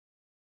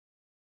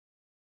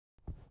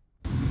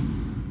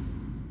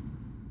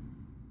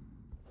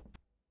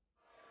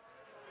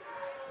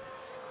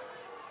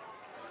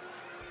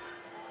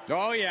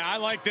Oh, yeah, I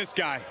like this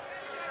guy.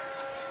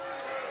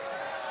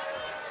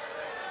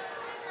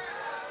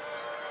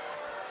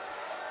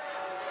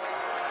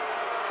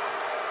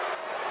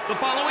 The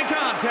following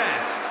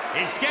contest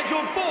is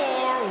scheduled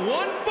for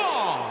one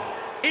fall.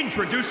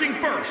 Introducing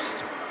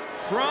first,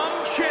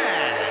 from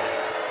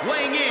Chad,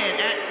 weighing in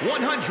at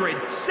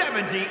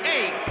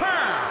 178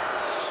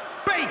 pounds,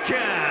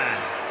 Bacan,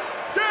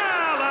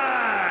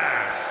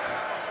 Dallas.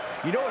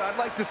 You know what I'd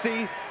like to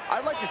see?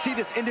 I'd like to see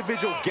this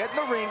individual get in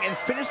the ring and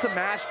finish the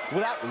match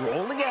without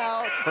rolling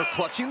out or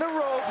clutching the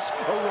ropes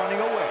or running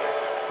away.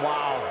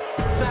 Wow.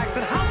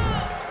 Saxon, how's...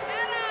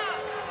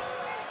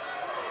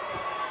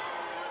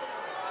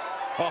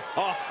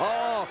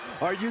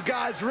 Are you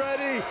guys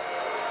ready?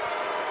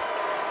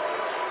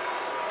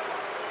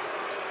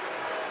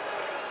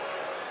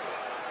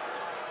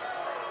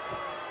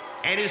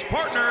 And his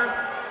partner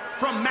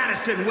from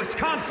Madison,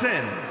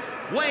 Wisconsin,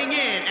 weighing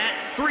in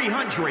at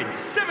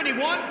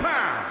 371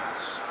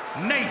 pounds,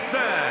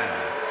 Nathan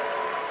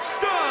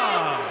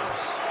Stubbs.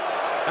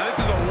 Now this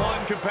is a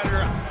one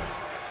competitor.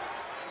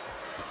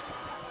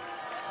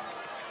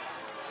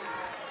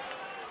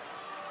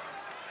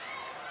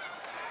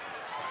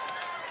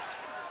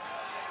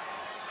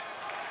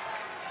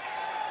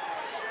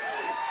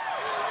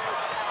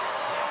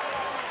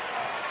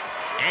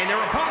 And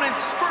their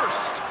opponents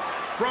first,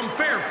 from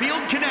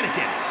Fairfield,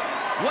 Connecticut,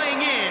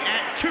 weighing in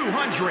at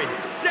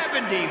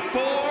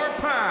 274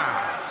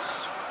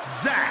 pounds,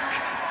 Zack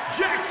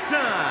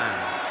Jackson.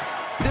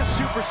 This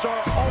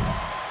superstar...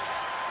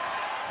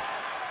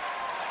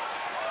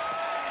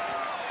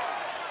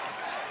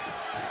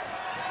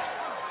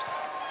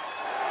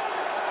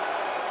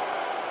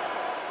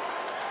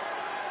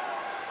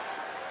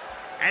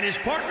 And his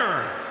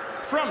partner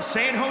from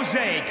San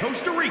Jose,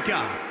 Costa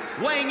Rica,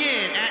 weighing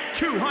in at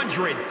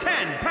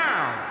 210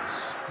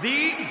 pounds,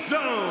 the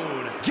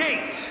Zone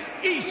Gate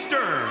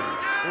Eastern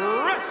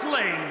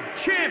Wrestling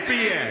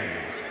Champion,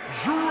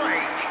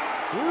 Drake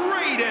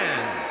Raiden.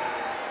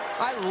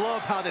 I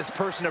love how this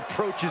person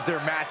approaches their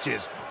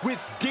matches with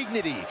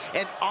dignity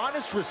and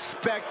honest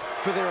respect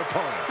for their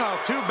opponents. Oh,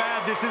 too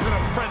bad this isn't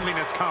a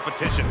friendliness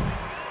competition.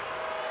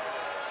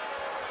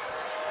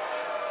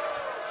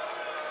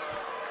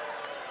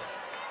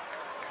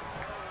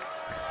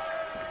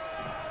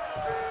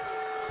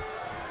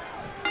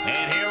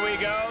 And here we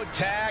go,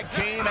 tag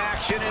team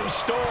action in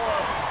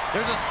store.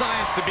 There's a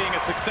science to being a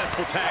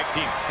successful tag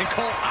team, and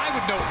Cole, I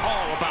would know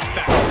all about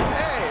that.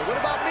 Hey, what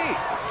about me?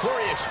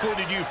 Corey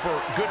excluded you for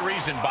good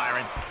reason,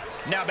 Byron.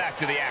 Now back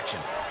to the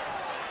action.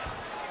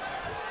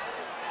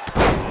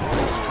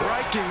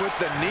 Striking with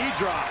the knee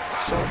drop.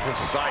 So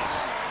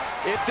precise.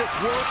 If this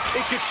works,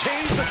 it could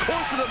change the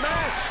course of the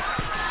match.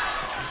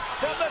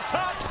 From the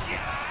top.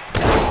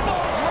 Elbow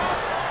drop.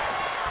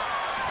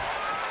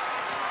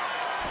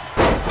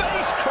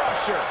 Face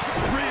crusher.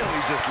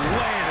 Really just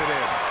laying it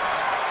in.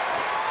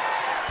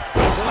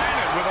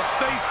 Landed with a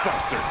face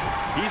buster.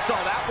 He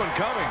saw that one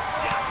coming.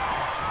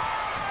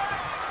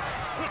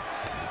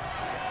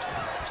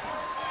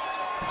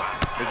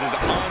 This is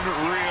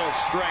unreal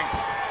strength.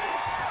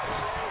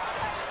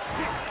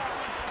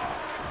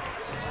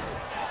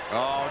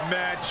 Oh,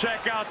 man,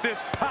 check out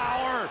this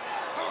power.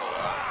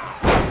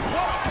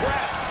 What a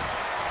press.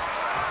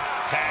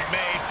 Tag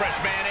made,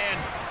 fresh man in.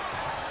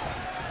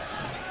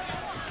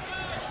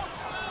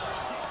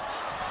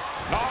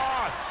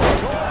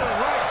 Golden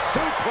right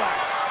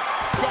suplex.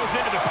 Goes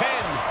into the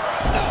pin.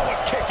 Oh, a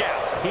kick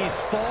out.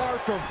 He's far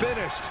from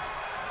finished.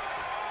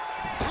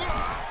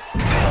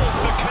 Fails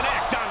to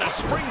connect on the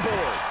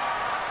springboard.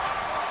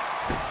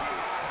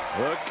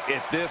 Look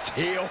at this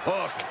heel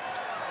hook.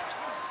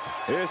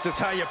 This is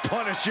how you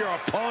punish your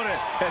opponent,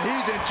 and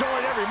he's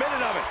enjoying every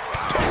minute of it.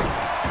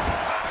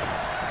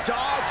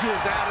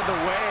 Dodges out of the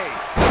way.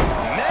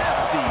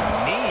 Nasty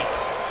knee.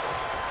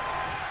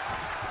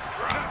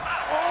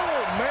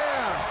 Oh,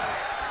 man.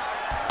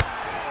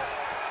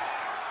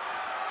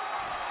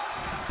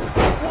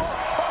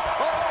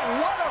 Whoa,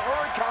 what a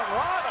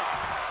hurricanrana.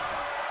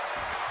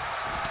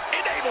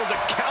 Enabled to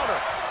counter.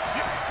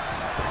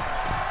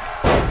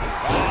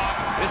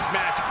 This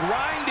match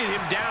grinded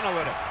him down a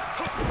little.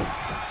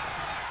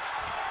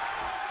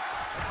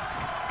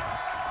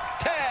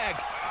 Tag.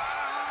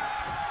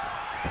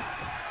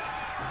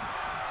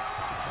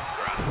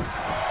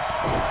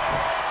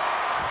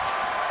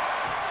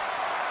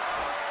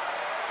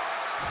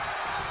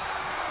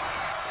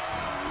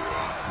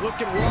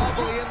 Looking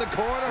wobbly in the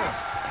corner.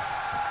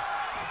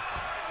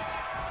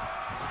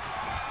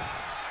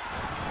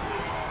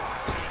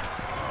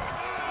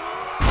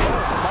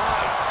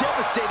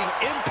 Devastating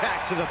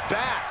impact to the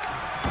back.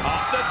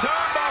 Off the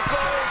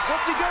turnbuckles.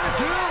 What's he gonna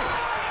do?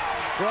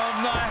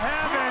 From the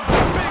heavens,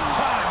 big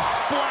time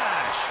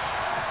splash.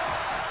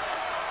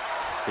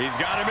 He's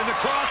got him in the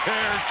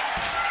crosshairs.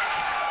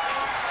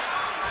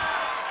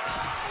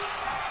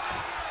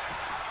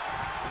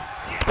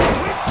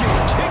 Wicked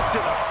kick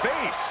to the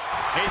face.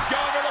 He's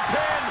going to the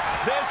pin.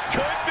 This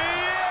could be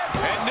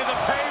it. Into the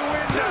pay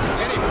window.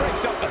 And he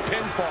breaks up the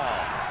pinfall.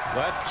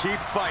 Let's keep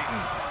fighting.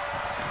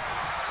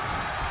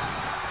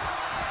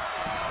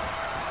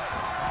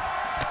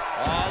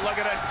 Oh,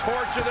 looking to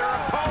torture their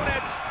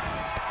opponent.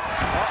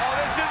 Uh-oh,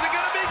 this isn't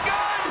going to be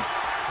good.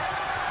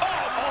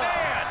 Oh,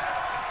 man.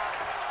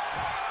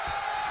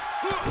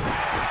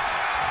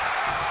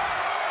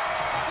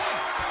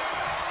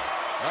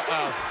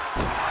 Uh-oh.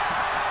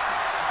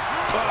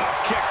 Oh,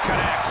 kick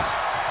connects.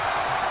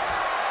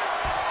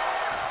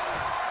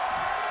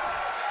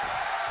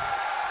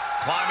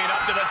 Climbing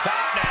up to the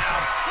top now.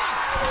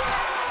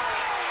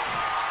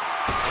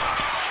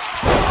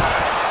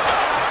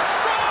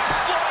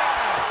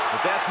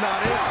 If that's not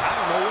it, I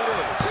don't know what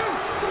is.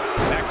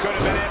 That could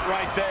have been it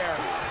right there.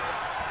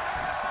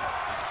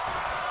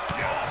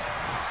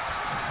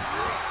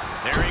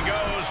 There he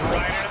goes,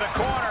 right into the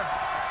corner.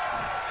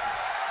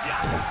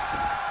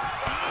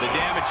 The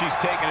damage he's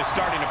taken is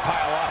starting to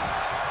pile up.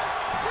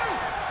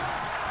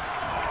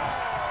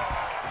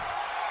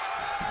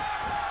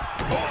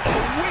 Oh, a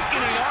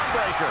weakening arm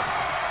breaker.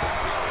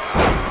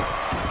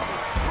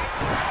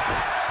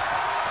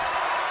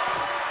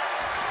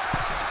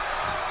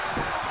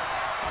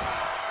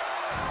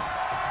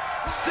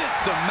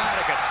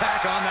 Systematic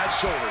attack on that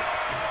shoulder.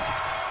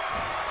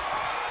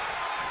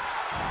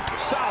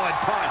 Solid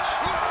punch.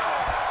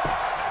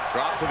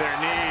 Drop to their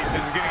knees.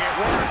 This is going to get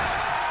worse.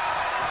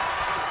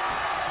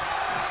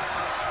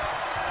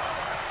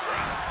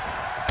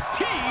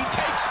 He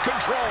takes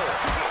control.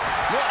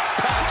 What a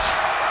punch.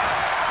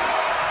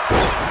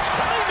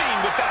 Timing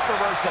with that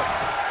reversal.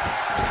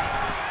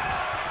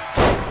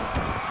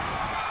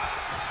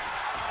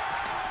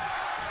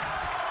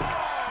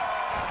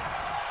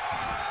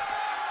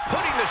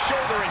 Putting the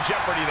shoulder in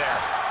jeopardy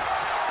there.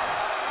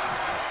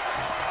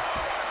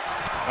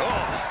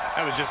 Oh,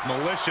 that was just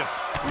malicious.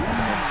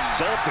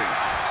 Insulting.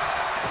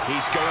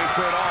 He's going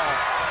for it all.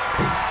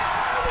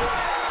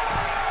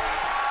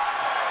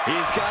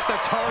 He's got the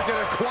target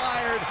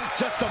acquired.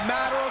 Just a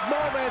matter of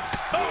moments.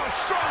 Oh,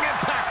 strong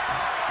impact.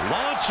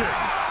 Launching.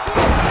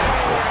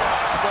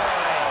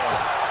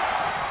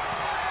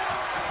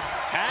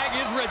 Tag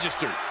is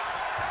registered.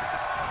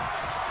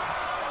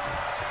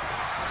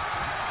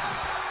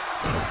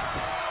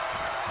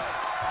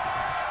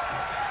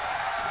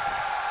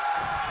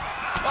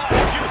 Oh,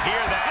 did you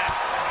hear that?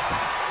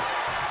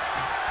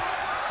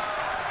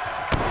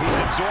 He's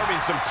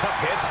absorbing some tough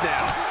hits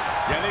now.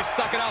 Yeah, they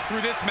stuck it out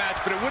through this match,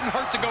 but it wouldn't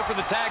hurt to go for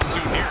the tag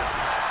soon here.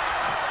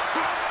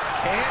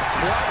 Can't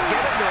quite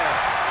get him there.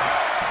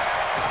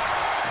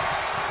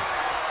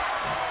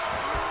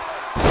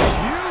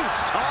 Huge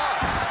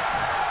toss.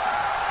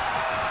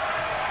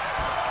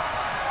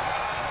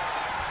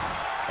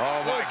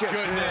 Oh, my Look at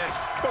goodness.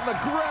 this. From the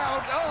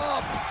ground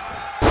up.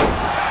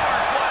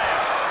 Power slam.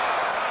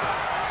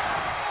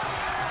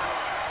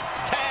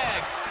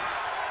 Tag.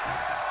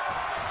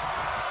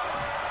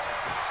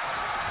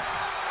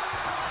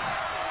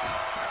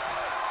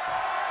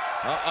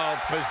 Uh-oh,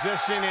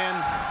 position in.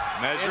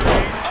 Measuring.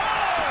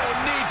 Oh,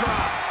 knee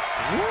drop.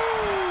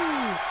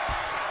 Woo!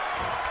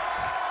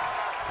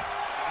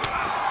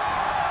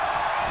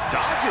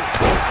 Dodges.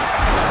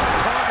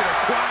 Target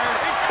acquired.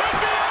 It could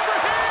be over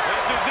here.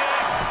 This is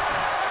it.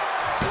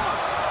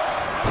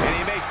 And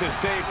he makes the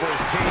save for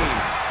his team.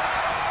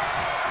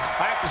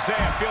 I have to say,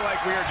 I feel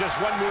like we are just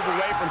one move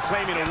away from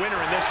claiming a winner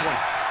in this one.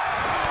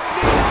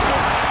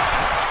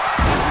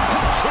 This is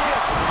his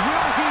chance.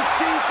 Will he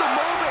seize the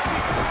moment?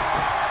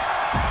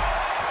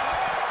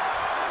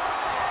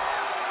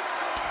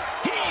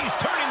 He's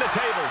turning the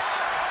tables.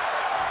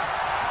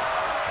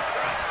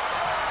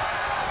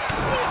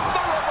 With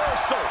the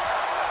reversal.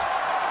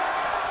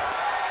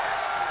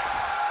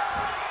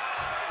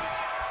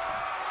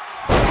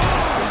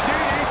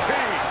 DDT.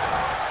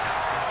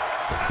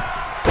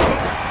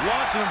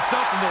 Launching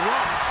himself in the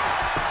ropes.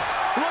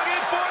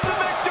 Looking for the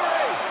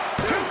victory.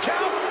 2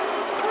 count.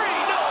 3.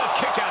 No, a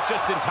kick out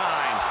just in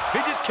time. He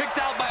just kicked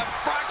out by a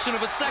fraction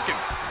of a second.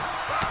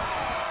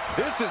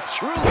 This is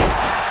truly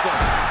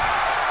awesome.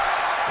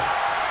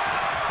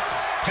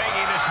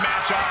 Taking this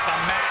match off the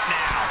mat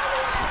now.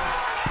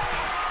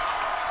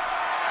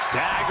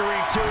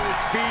 Staggering to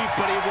his feet,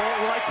 but he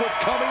won't like what's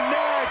coming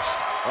next.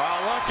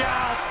 Oh, look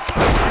out.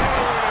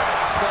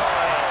 Beautiful.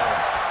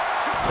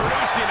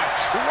 Producing a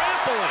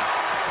trampling.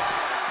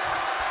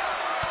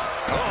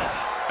 Oh,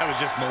 that was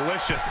just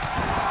malicious.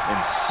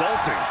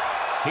 Insulting.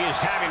 He is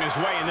having his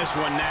way in this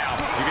one now.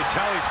 You can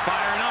tell he's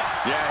firing up.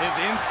 Yeah, his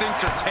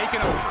instincts are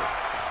taking over.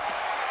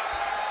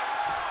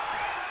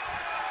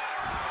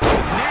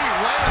 Knee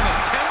right in the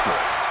temple.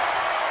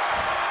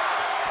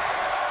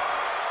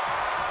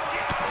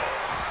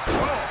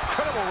 Oh,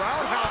 incredible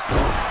roundhouse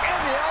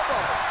and the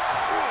elbow.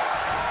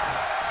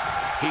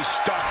 He's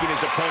stalking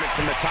his opponent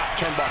from the top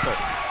turnbuckle.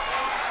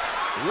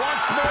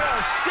 Once more,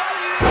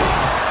 setting it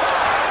up.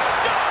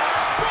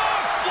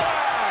 Frog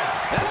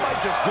splash. That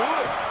might just do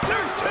it.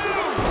 There's 2.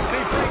 And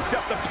he breaks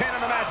up the pin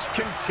and the match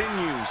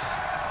continues.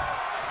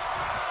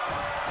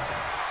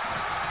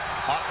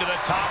 Up to the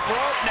top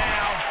rope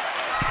now.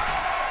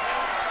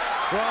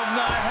 From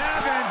the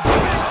heavens,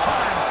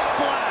 big-time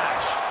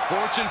splash.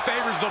 Fortune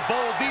favors the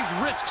bold. These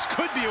risks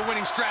could be a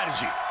winning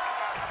strategy.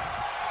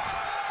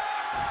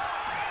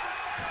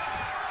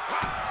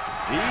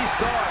 He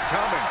saw it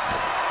coming.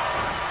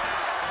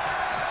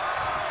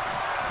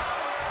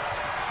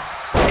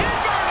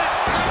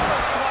 Inverted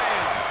power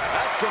slam.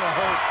 That's gonna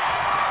hurt.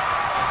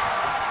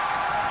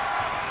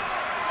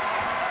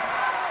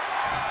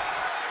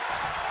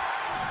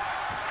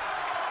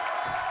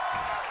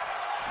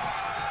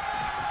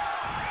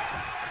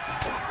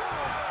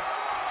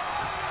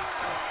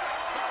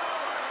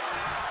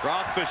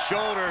 Across the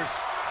shoulders.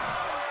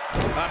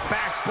 A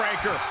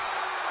backbreaker.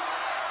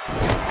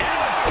 And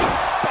a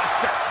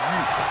buster.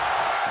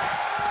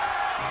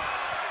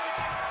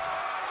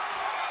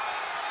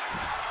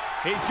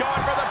 He's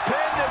going for the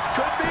pin. This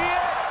could be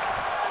it.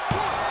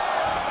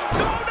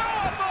 Oh, no,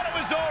 I thought it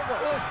was over.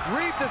 Good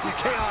grief, this is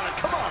chaotic.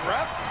 Come on,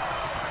 ref.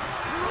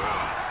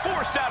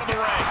 Forced out of the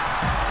ring.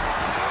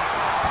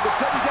 The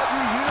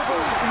WWE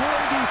Universe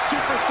really these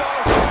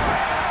superstars.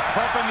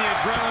 Pumping the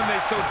adrenaline they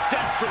so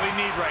desperately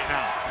need right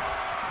now.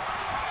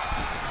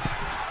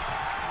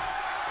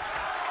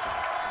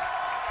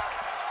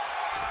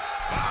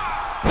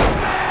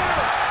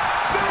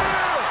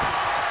 Spear!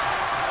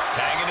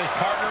 Tagging his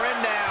partner in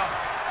now.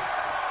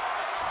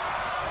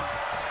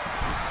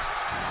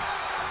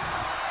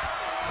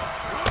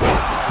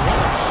 What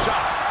a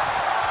shot.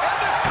 And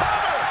the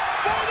cover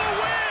for the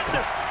win.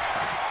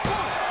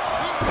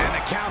 And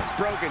the count's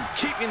broken,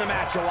 keeping the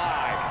match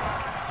alive.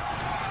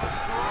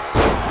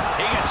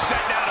 He gets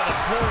sent down to the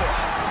floor.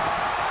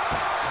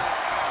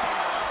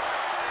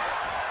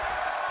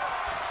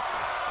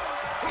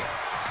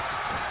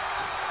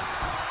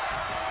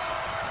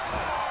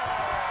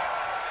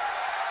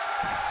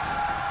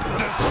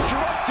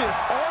 Destructive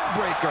arm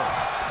breaker.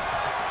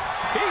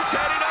 He's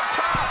heading up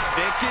top.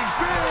 Thinking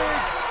big.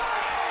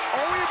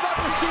 Are we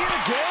about to see it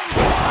again?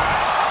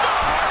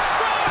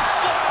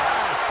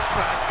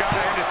 That's got to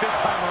end it this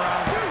time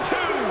around.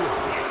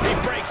 Two. He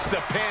breaks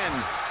the pin.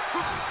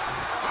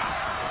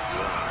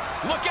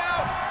 Look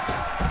out!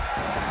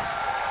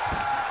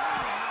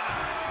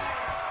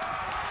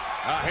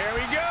 Here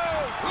we go!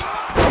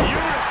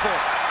 Beautiful!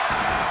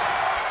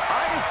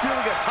 I am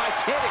feeling a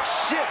titanic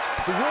shift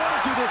rolling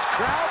through this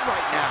crowd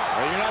right now.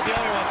 Well, you're not the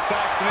only one,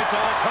 Saxton. It's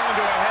all coming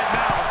to a head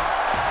now.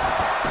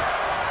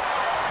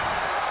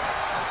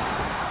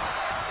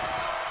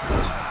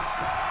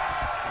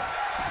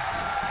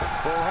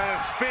 Full head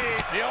of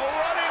speed. The old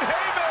running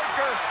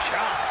haymaker!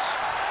 Gosh!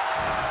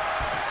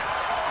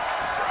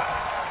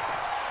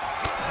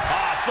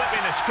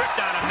 Flipping the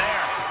script on him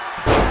there.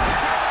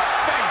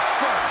 Face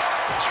first.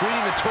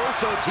 Treating the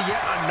torso to yet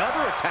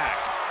another attack.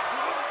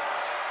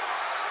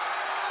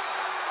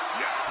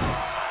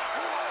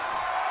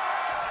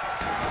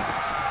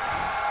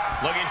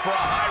 Looking for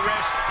a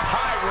high-risk,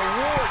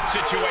 high-reward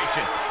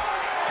situation.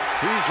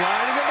 He's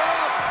lining him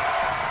up.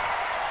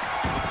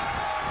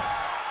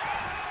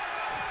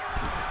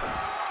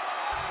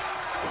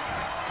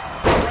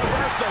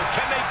 Reversal.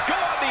 Can they go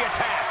on the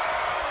attack?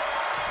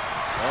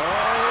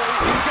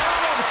 Oh, he got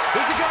him.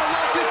 Is he going to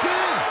lock this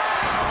in?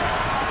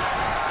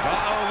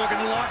 Uh-oh, looking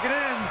to lock it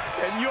in.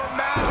 And your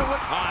man will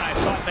look on. I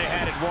thought they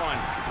had it won,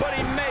 but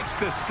he makes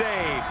the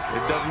save.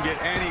 It doesn't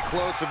get any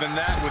closer than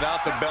that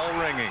without the bell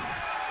ringing.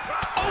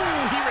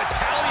 Oh, he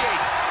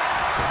retaliates.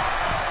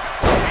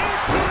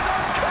 Into the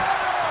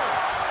cover.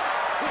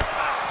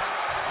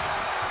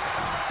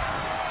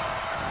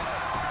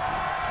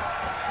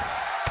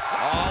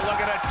 Oh,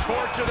 looking to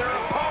torture their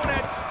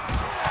opponent.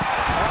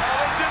 Oh,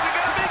 this isn't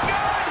going to be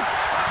good.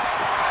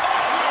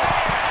 Oh.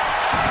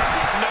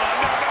 No.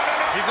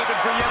 He's looking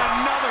for yet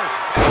another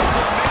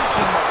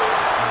exclamation mark.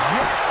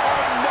 Yet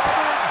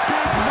another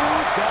big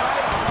move,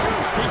 guys.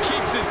 He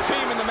keeps his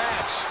team in the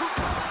match.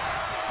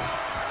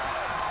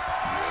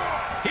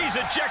 He's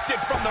ejected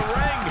from the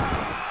ring.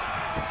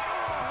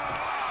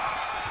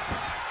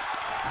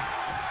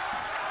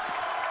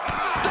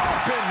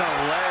 Stomp in the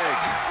leg.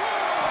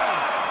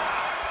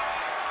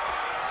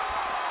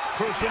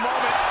 Crucial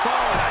moment. Oh,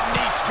 a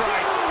knee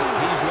strike.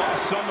 He's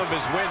lost some of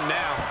his wind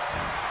now.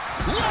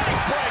 Leg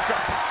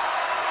breaker.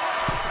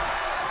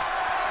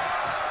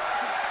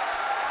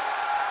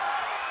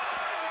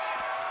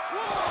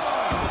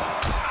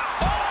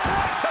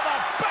 To the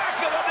back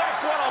of the neck,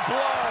 what a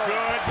blow.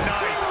 Good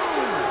night.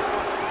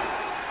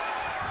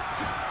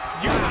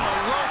 You're on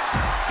the ropes.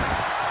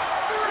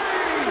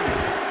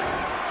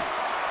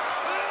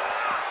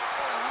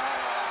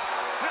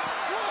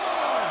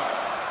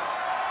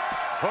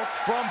 Hooked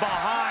from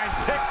behind,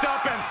 picked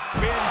up and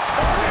in.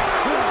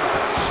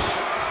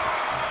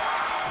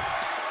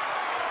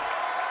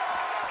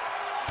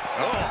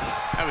 Oh,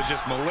 that was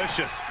just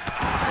malicious.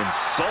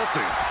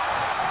 Insulting.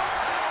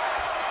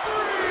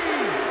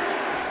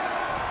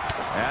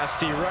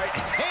 Nasty right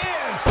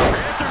hand.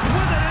 Answers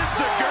with an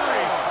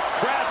enziguri.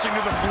 Crashing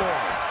to the floor.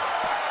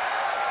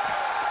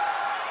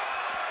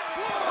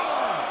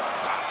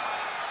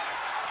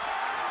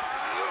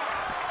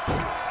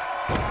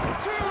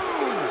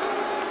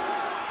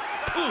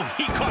 Ooh,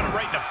 he caught him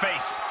right in the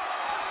face.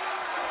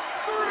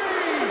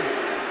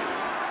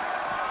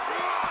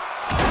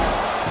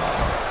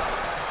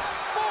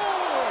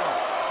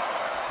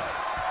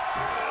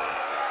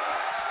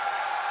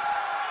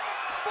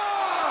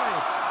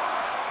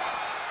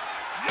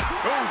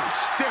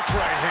 Stiff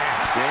right hand.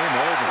 Game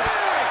over.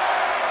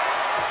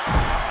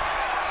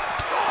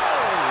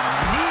 Oh,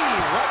 knee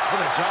right to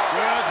the jaw.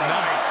 Good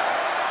night.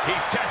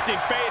 He's testing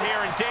fate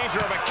here, in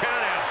danger of a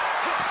countout.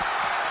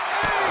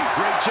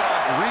 Great job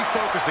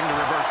refocusing to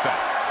reverse that.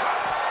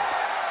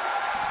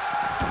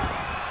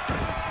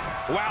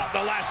 Wow,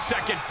 the last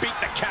second beat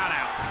the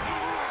countout.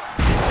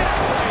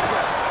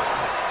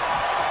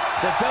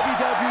 The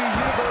WWE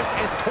Universe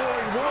is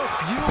pouring more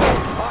fuel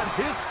on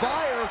his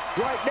fire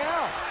right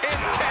now. In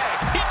tag,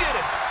 he did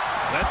it.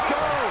 Let's go.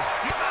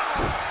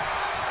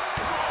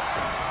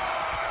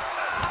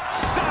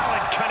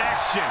 Solid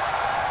connection.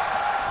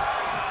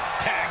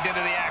 Tagged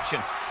into the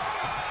action.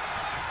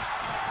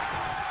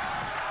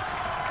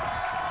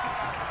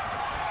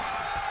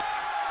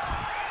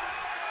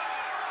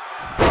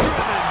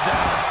 Driven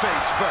down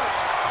face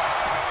first.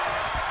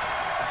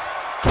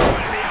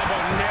 Right in the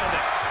elbow, nailed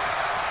it.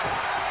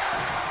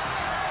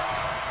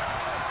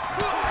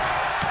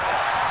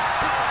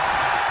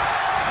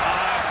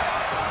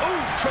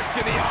 Twist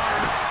in the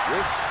arm.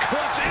 Wrist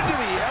clutch into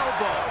the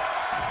elbow.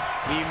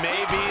 He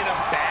may be in a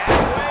bad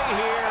way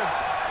here.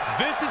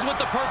 This is what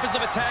the purpose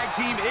of a tag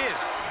team is.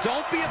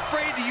 Don't be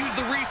afraid to use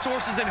the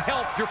resources and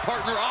help your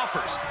partner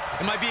offers.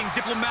 Am I being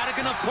diplomatic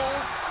enough, Cole?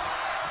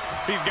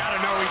 He's got to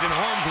know he's in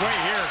harm's way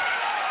here.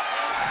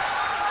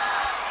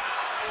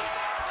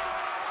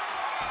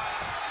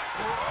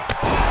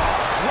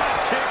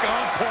 Drop kick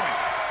on point.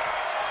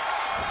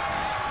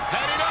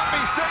 Heading up,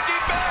 he's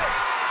thinking big.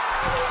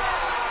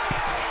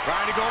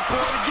 Trying to go for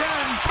it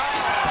again.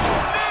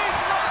 Knees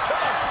right to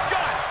the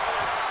gut.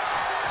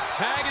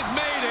 Tag is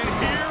made, and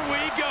here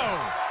we go.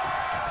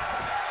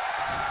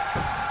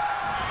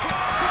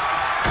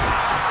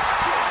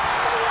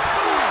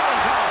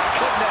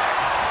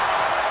 Connects.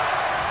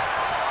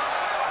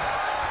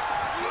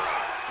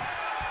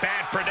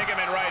 Bad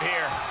predicament right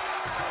here.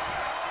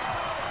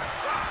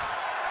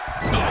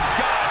 Oh,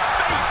 God,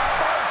 face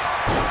first.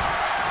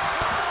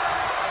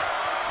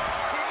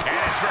 And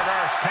it's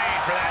reverse pain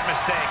for that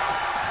mistake.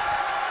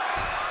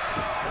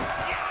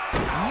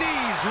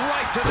 Knees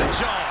right to the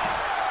jaw.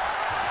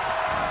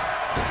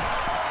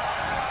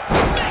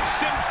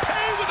 Makes him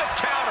pay with a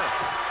counter.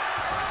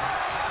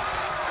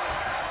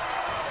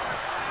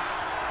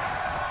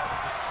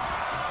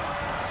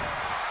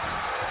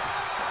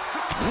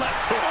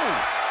 Left hook.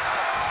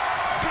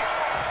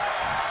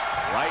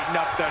 Lighten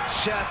up the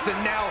chest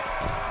and now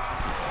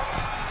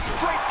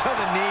straight to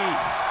the knee.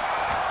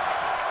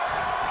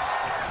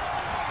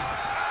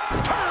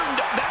 Turned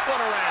that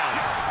one around.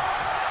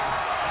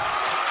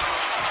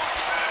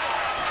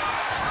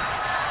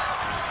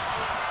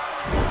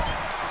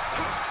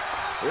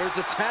 Here's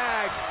a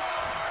tag.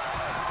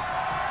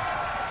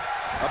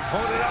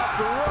 Opponent off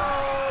the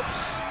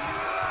ropes.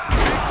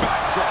 Big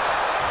backdrop.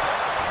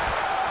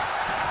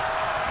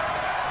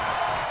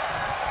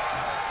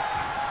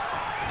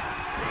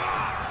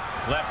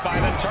 Left by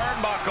the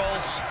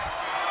turnbuckles.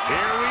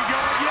 Here we go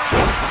again.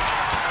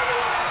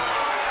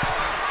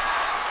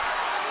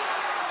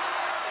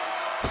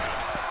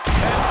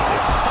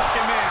 Tuck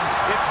him in.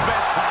 It's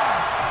bedtime.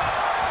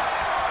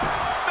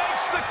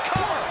 Makes the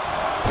cover.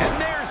 And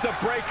there's the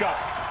breakup.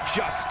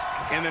 Just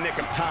in the nick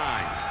of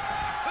time.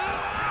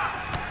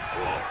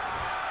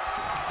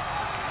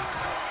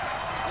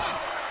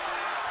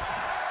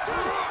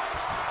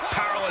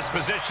 Powerless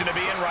position to be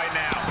in right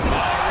now.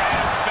 Oh,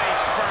 ran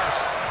face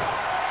first.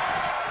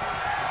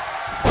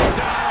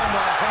 Down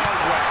the hard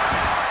way.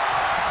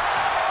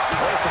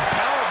 There's some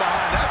power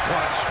behind that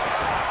punch.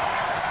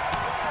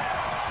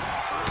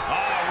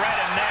 Oh, right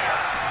in there.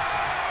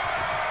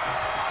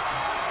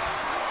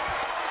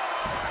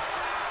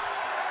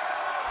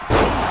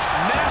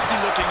 Nasty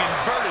looking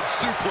inverted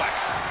suplex.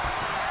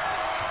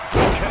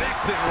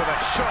 Connecting with a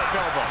sharp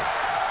elbow.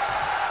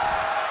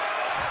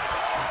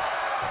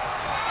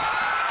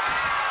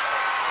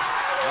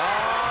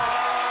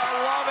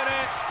 Loving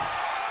it.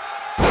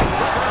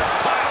 Reverse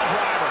pile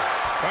driver.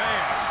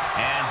 Bam.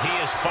 And he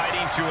is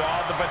fighting through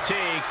all the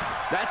fatigue.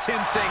 That's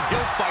him saying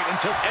he'll fight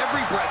until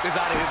every breath is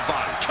out of his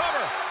body.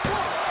 Cover.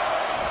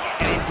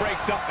 And he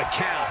breaks up the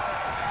count.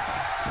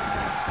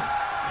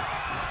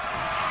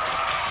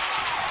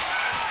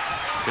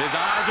 His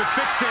eyes are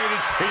fixated.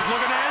 He's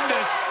looking to end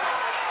this.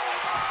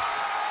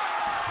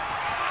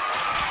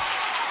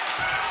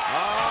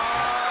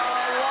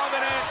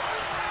 Loving it.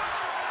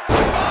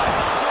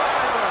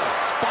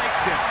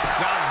 Spiked him.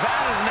 Now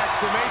that is an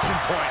exclamation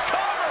point.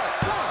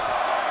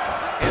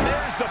 And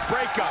there's the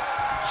breakup,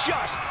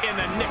 just in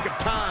the nick of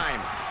time.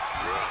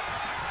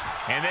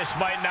 And this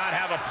might not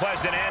have a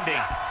pleasant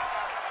ending.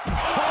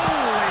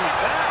 Holy,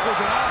 that was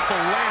an awful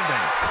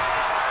landing.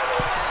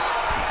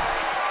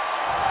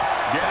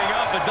 Getting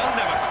up, but doesn't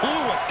have a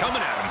clue what's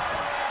coming at him.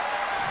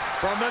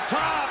 From the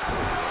top.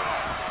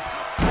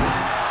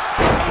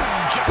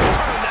 Just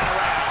turn that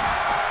around.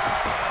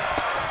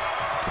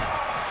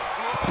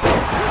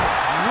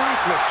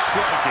 Ruthless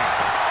striking.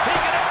 He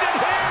can end it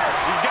here.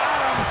 He got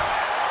him.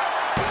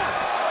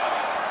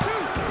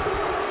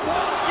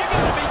 You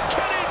gotta be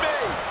kidding me.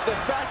 The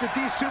fact that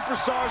these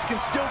superstars can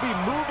still be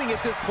moving at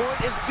this point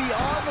is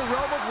beyond the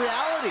realm of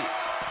reality.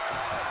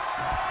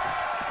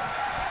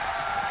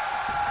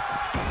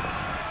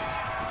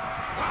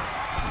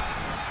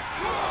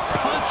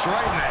 Punch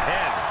right in the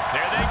head.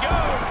 There they go.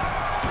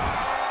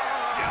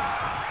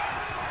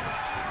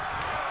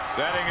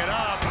 Setting it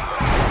up.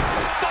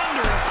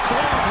 Thunderous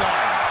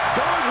clothesline.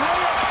 Going way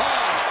up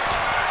high.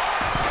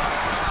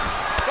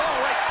 Oh,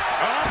 wait.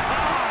 Up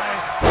high.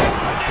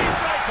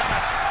 Knees right to the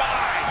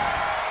spine.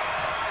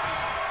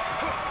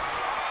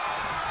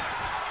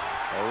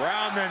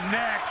 Around the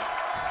neck.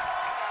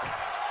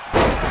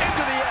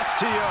 Into the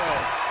STO.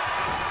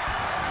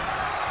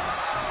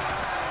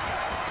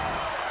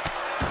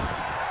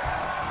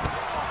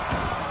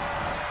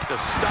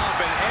 Just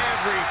stomping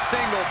every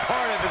single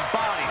part of his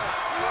body.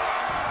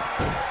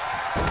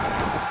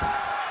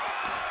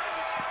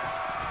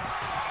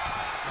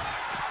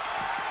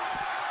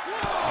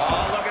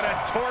 Oh, looking to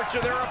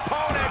torture their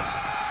opponent.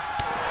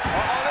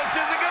 Oh, this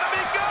isn't going to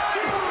be good.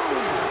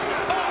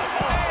 Oh,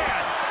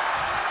 man.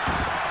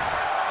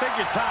 Take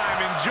your time,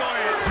 enjoy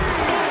it.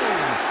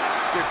 Boom!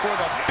 Before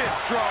the fist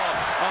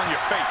drops on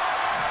your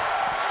face.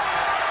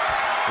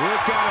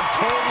 Look at him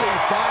totally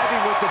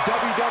vibing with the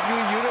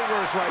WWE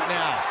Universe right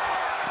now.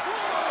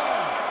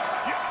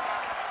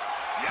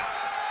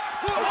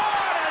 What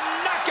a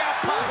knockout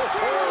punch.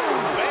 Oh,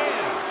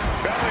 man.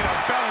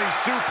 Belly-to-belly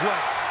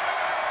suplex.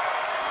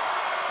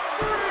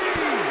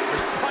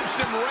 Just punched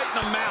him right in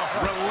the mouth.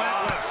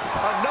 Relentless.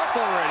 Enough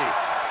already.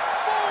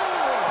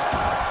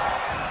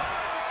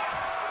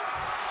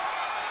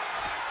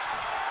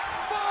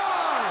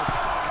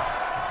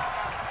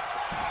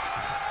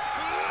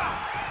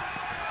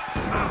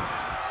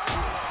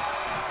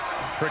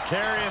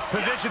 Precarious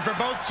position for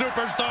both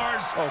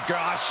superstars. Oh,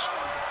 gosh.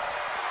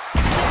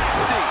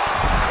 Nasty.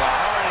 The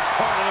hardest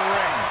part of the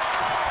ring.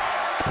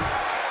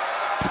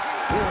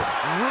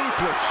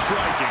 Ruthless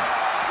striking.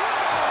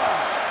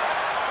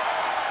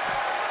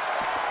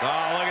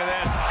 Oh, look at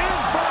this.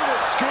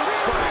 Inverted scoop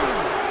slam.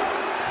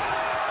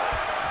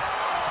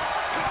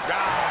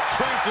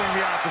 Trampling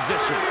the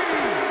opposition.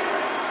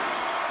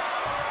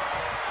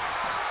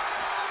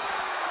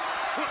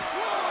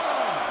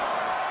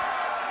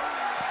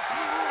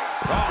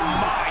 Oh,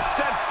 my.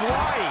 Sent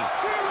flying.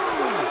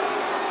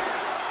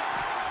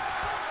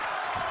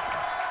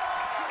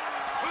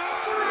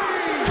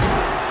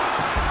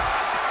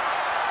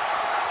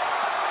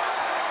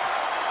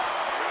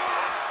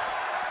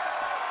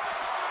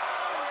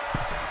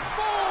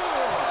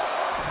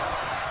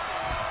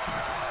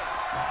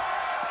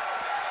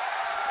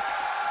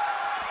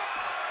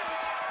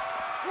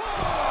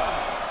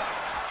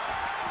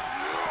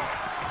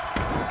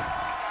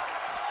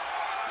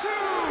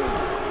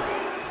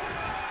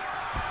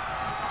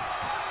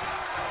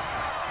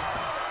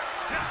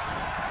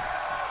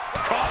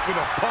 Caught with a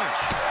punch.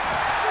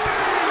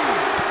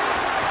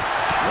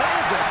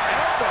 Lands an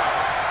elbow.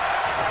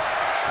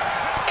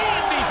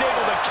 And he's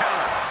able to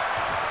counter.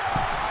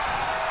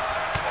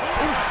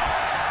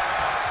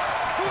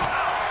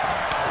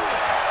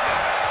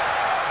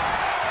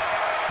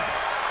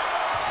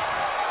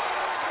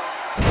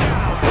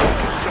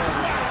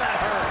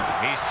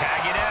 He's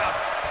tagging out.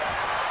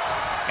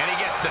 And he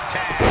gets the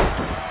tag.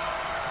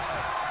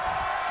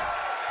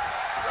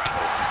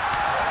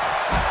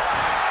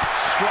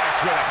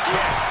 Strikes with a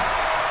kick.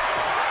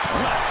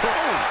 Left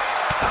hook.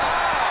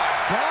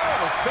 Down on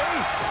the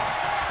face.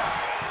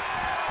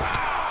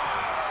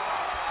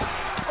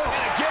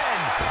 And again.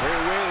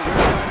 Very way to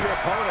wear down your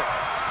opponent.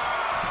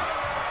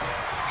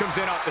 Comes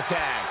in off the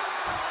tag.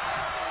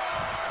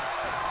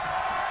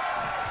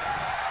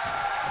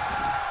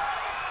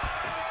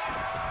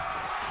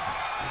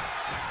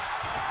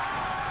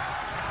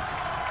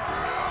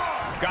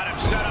 Got him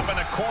set up in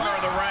the corner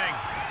of the ring.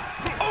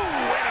 Ooh,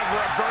 and a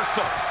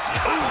reversal.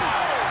 Ooh,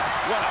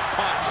 what a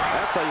punch.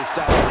 That's how you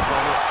stop your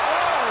opponent.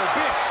 Oh,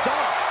 big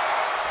stomp.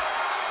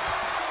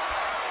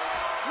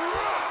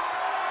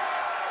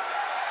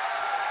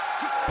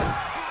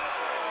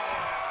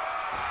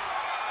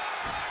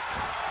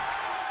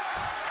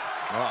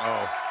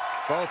 Uh-oh.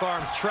 Both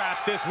arms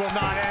trapped. This will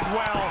not end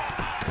well.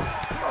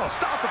 Oh,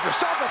 stop after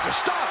stop after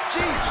stop.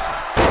 Jeez.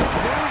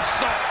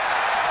 Moonsault.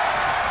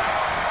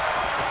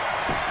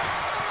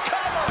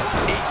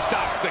 He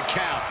stops the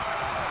count.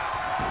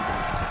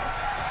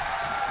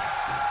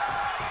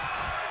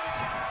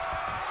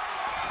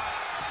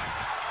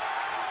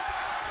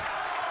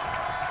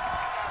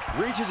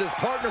 Reaches his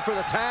partner for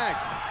the tag.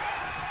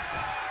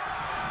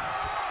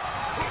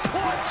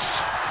 Punch.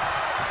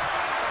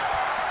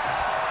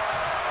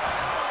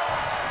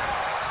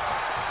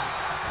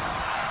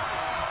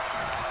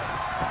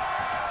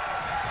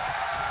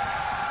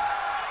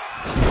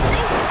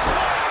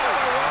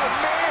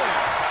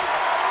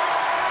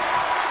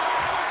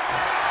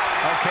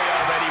 Okay,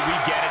 already, we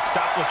get it.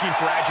 Stop looking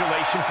for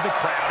adulation for the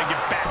crowd and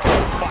get back to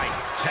the fight.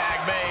 Tag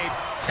made.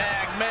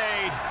 Tag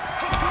made.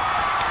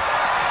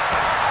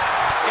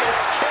 And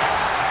a kick.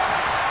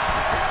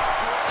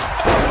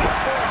 Oh, a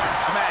forearm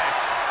smash.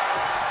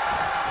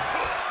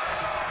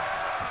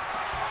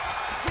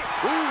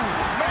 Ooh,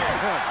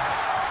 man.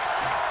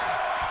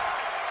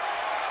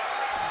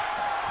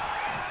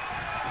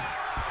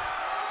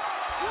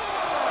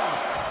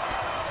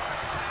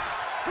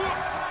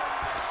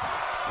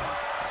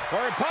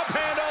 Or a pump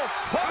handle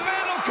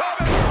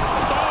coming.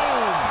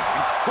 Boom!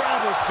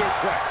 Incredible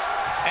suplex.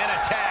 And a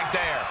tag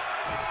there.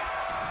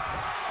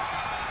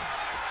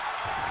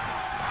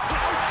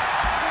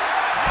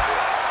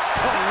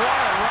 Oh, what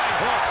a right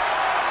hook.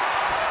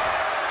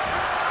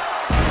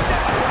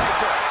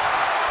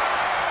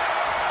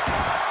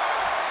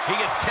 He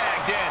gets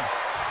tagged in.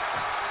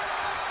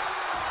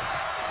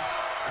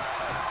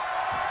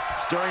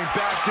 Stirring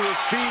back to his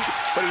feet,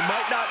 but he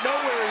might not know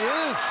where he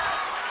is.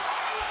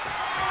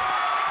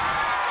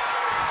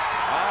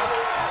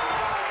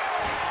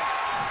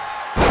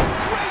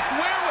 Great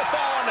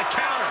wherewithal on the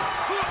counter.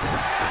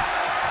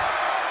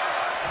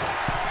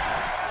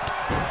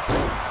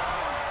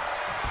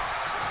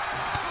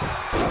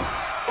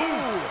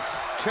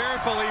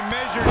 Carefully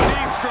measured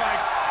knee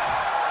strikes.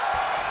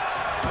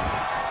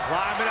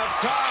 Climbing up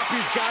top,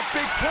 he's got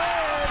big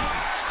plans.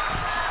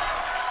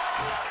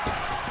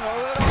 A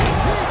little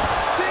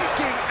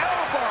heat-seeking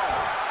elbow.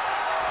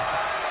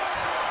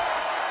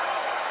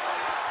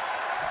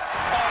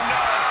 Oh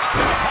no,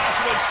 they're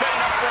possibly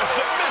setting up for a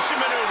submission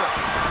maneuver.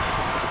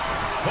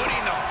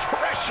 Putting the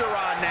pressure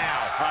on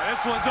now.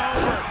 This one's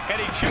over. And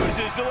he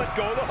chooses to let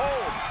go of the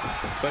hold.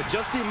 But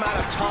just the amount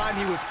of time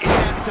he was in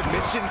that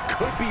submission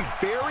could be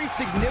very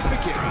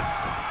significant.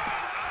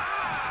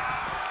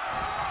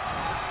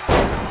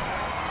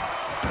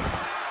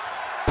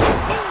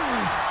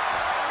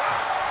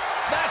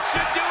 That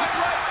should do it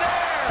right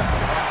there.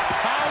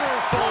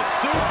 Powerful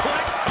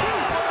suplex.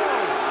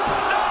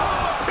 No,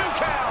 2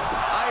 count.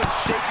 I am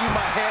shaking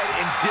my head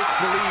in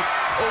disbelief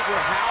over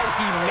how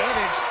he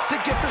managed to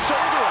get the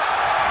shoulder up.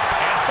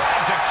 And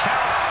finds a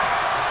count.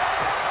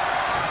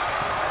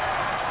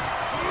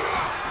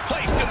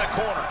 Placed in the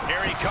corner.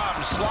 Here he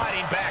comes,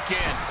 sliding back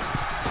in.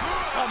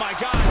 Oh my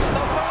God,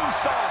 the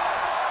moonsault.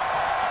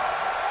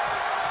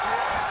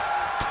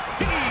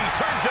 He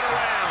turns it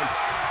around.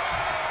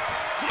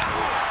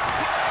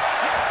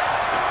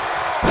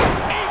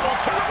 Able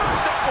to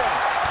reverse that one.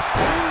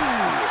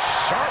 Ooh,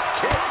 sharp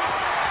kick.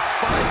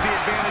 Finds the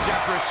advantage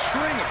after a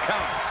string of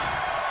counters.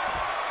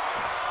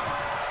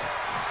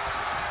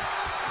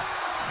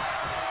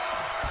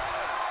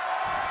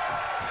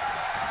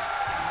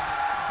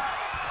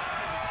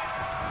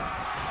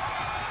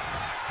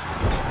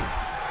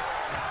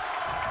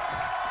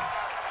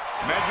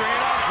 Measuring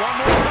it up one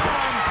more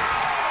time.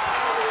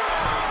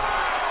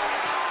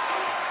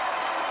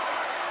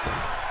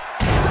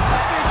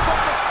 Diving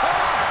from the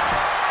top.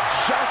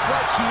 Just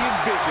like he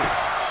envisioned.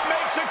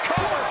 Makes a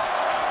cover.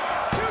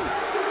 2,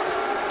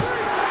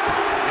 3.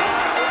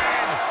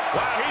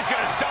 Wow, he's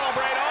going to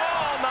celebrate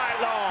all night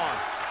long.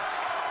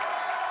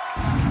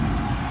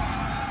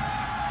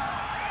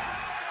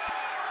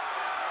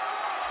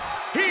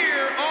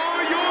 Here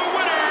are your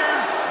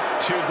winners.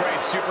 2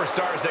 great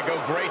superstars that go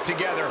great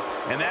together,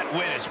 and that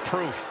win is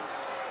proof.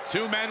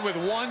 2 men with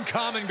one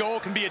common goal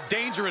can be a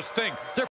dangerous thing. They're